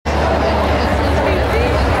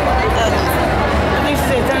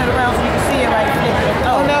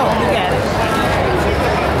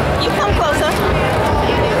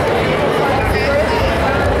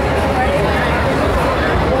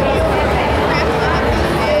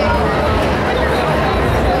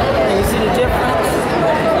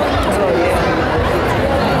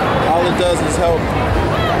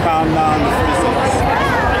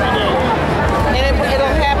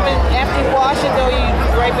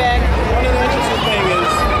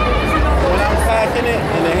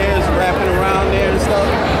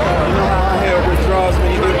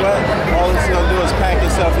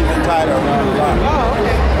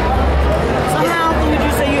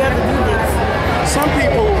some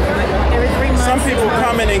people every 3 months. some people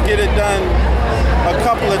come in and get it done a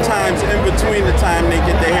couple of times in between the time they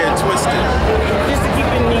get their hair twisted. Just to keep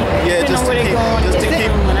it neat. Yeah, just to keep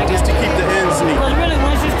the ends neat. Because really,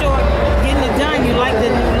 once you start getting it done, you like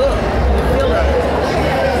the new look. You feel it.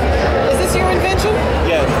 Is this your invention?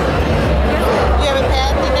 Yes. You have a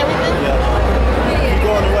patent and everything? Yes. If you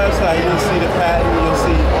go on the website, you'll see the patent, you'll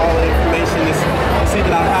see all the information. It's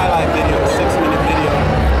even a highlight video, a 6-minute video.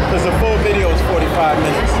 Because the full video is 45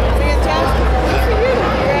 minutes. Fantastic. Good for you.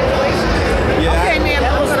 Congratulations. Yeah. Okay, ma'am.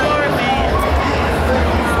 That was smart, man.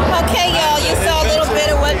 Okay, y'all. You saw a little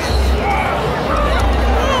bit of what...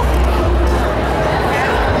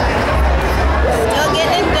 Still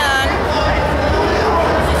getting it done.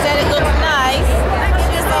 She said it looks nice.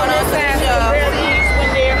 Just on this show.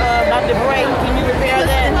 When they're about to break, can you repair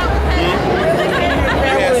that?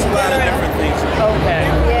 Yeah, it's a lot of different things. Okay.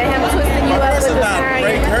 Yeah, him twisting you up Hers with is the not iron.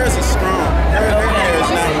 break. Hers is strong. Her hair is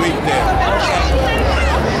not weak there.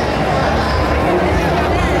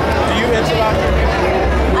 Do you interlock?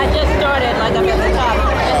 I just started, like I'm at the top.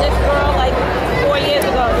 And this girl, like 4 years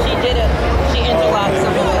ago, she did it. She interlocked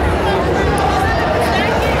some of it.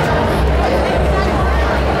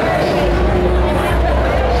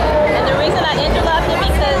 And the reason I interlocked it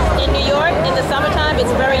because in New York, in the summertime,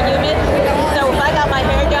 it's very humid. So if I got my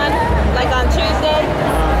hair done, like on Tuesday,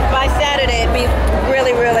 by Saturday, it'd be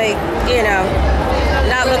really, really, you know,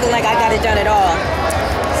 not looking like I got it done at all.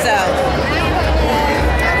 So,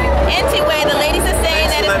 anyway, the ladies are saying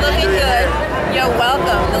that it's looking good. You're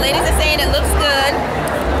welcome. The ladies are saying it looks good.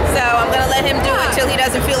 So I'm going to let him do it till he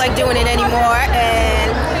doesn't feel like doing it anymore.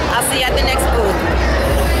 And I'll see you at the next booth.